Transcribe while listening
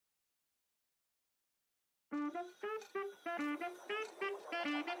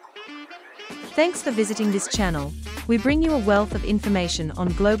Thanks for visiting this channel. We bring you a wealth of information on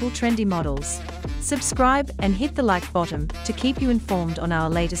global trendy models. Subscribe and hit the like button to keep you informed on our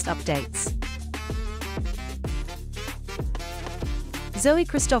latest updates. Zoe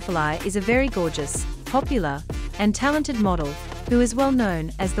Cristofoli is a very gorgeous, popular, and talented model who is well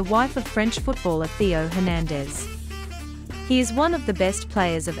known as the wife of French footballer Theo Hernandez. He is one of the best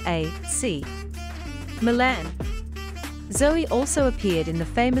players of AC Milan. Zoe also appeared in the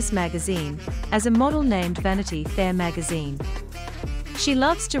famous magazine as a model named Vanity Fair magazine. She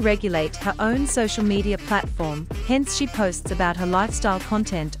loves to regulate her own social media platform, hence she posts about her lifestyle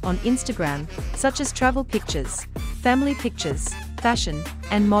content on Instagram, such as travel pictures, family pictures, fashion,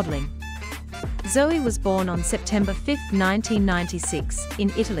 and modeling. Zoe was born on September 5, 1996,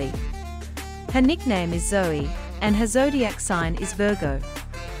 in Italy. Her nickname is Zoe, and her zodiac sign is Virgo.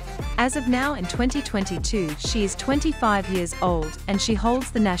 As of now in 2022, she is 25 years old and she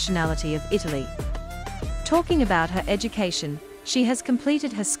holds the nationality of Italy. Talking about her education, she has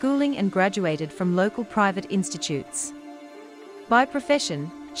completed her schooling and graduated from local private institutes. By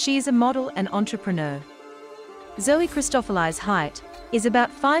profession, she is a model and entrepreneur. Zoe Cristofoli's height is about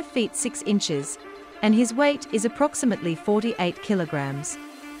 5 feet 6 inches, and his weight is approximately 48 kilograms.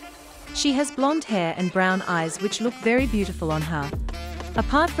 She has blonde hair and brown eyes which look very beautiful on her.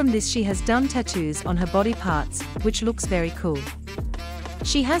 Apart from this, she has done tattoos on her body parts, which looks very cool.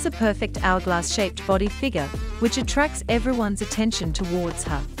 She has a perfect hourglass-shaped body figure, which attracts everyone's attention towards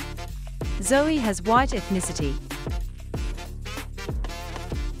her. Zoe has white ethnicity.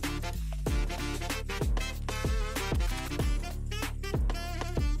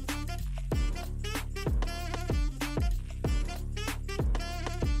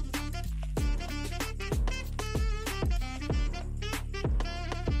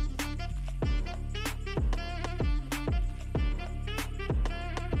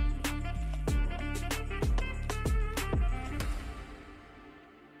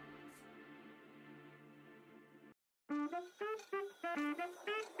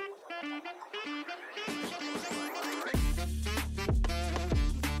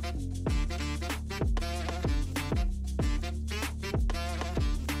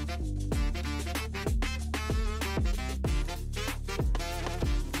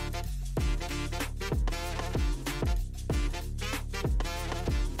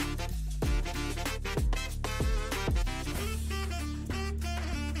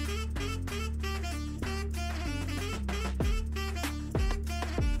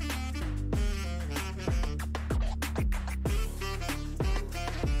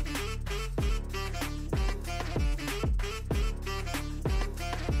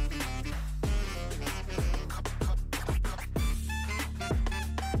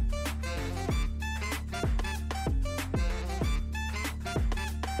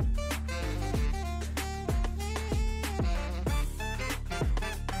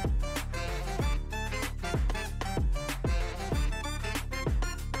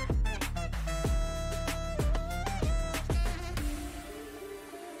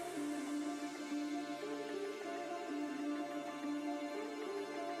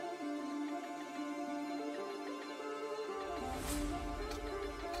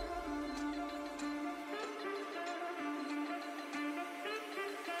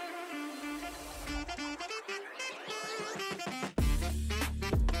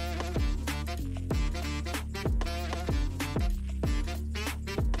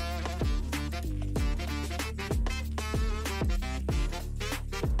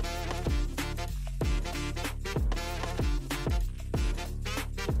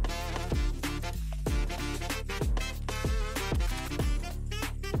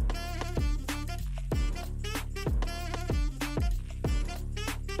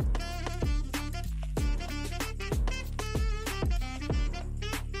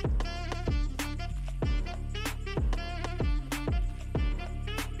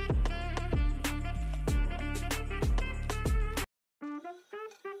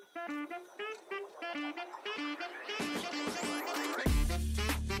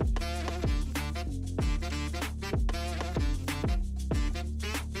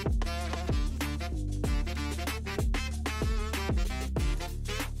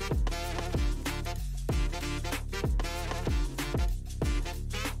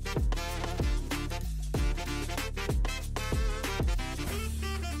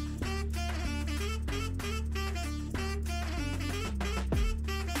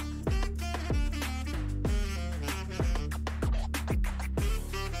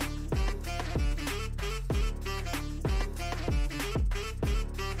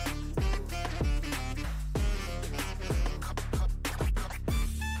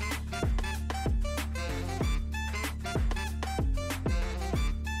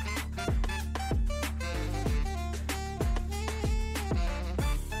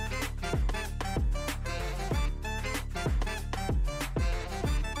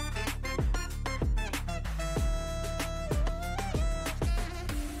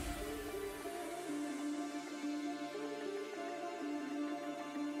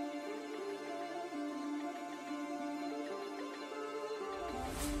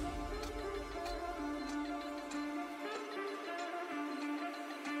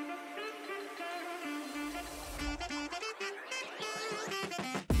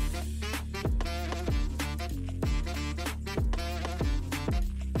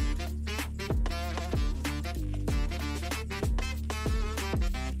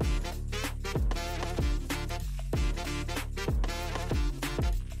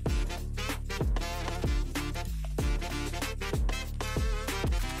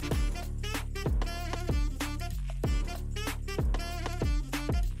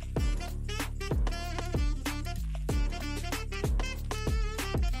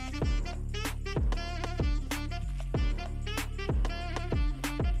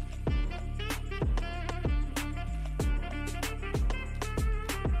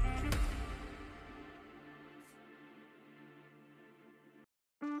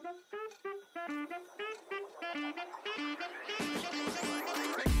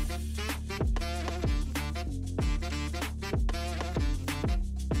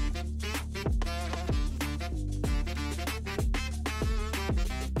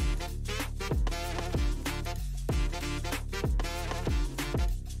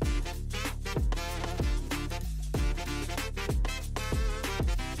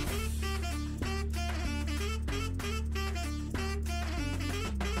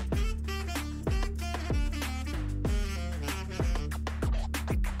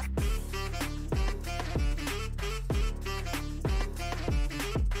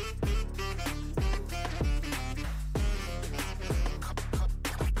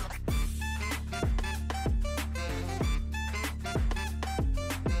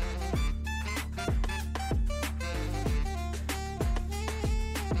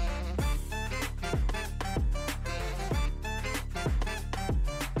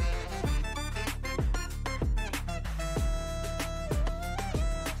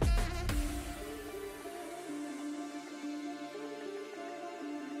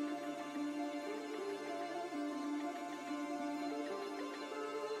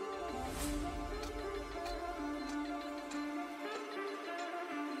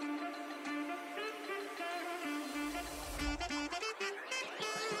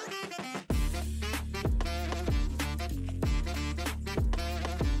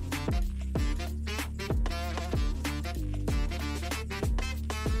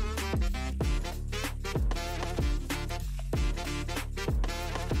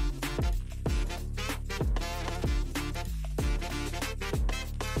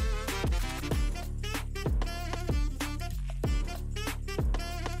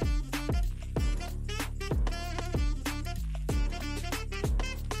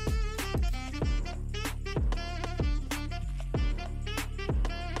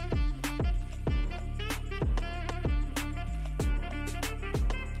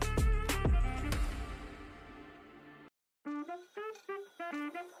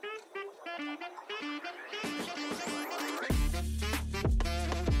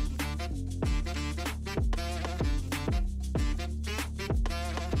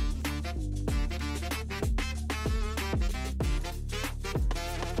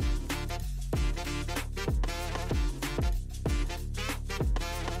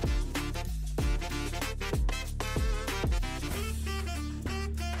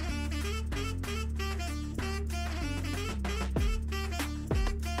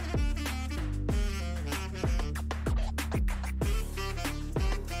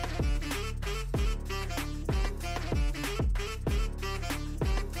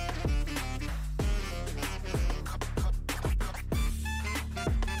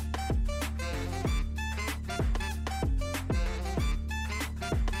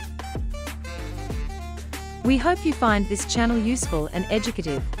 We hope you find this channel useful and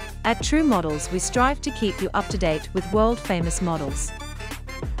educative. At True Models, we strive to keep you up to date with world-famous models.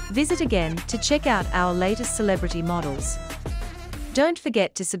 Visit again to check out our latest celebrity models. Don't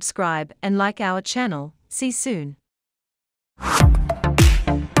forget to subscribe and like our channel. See you soon.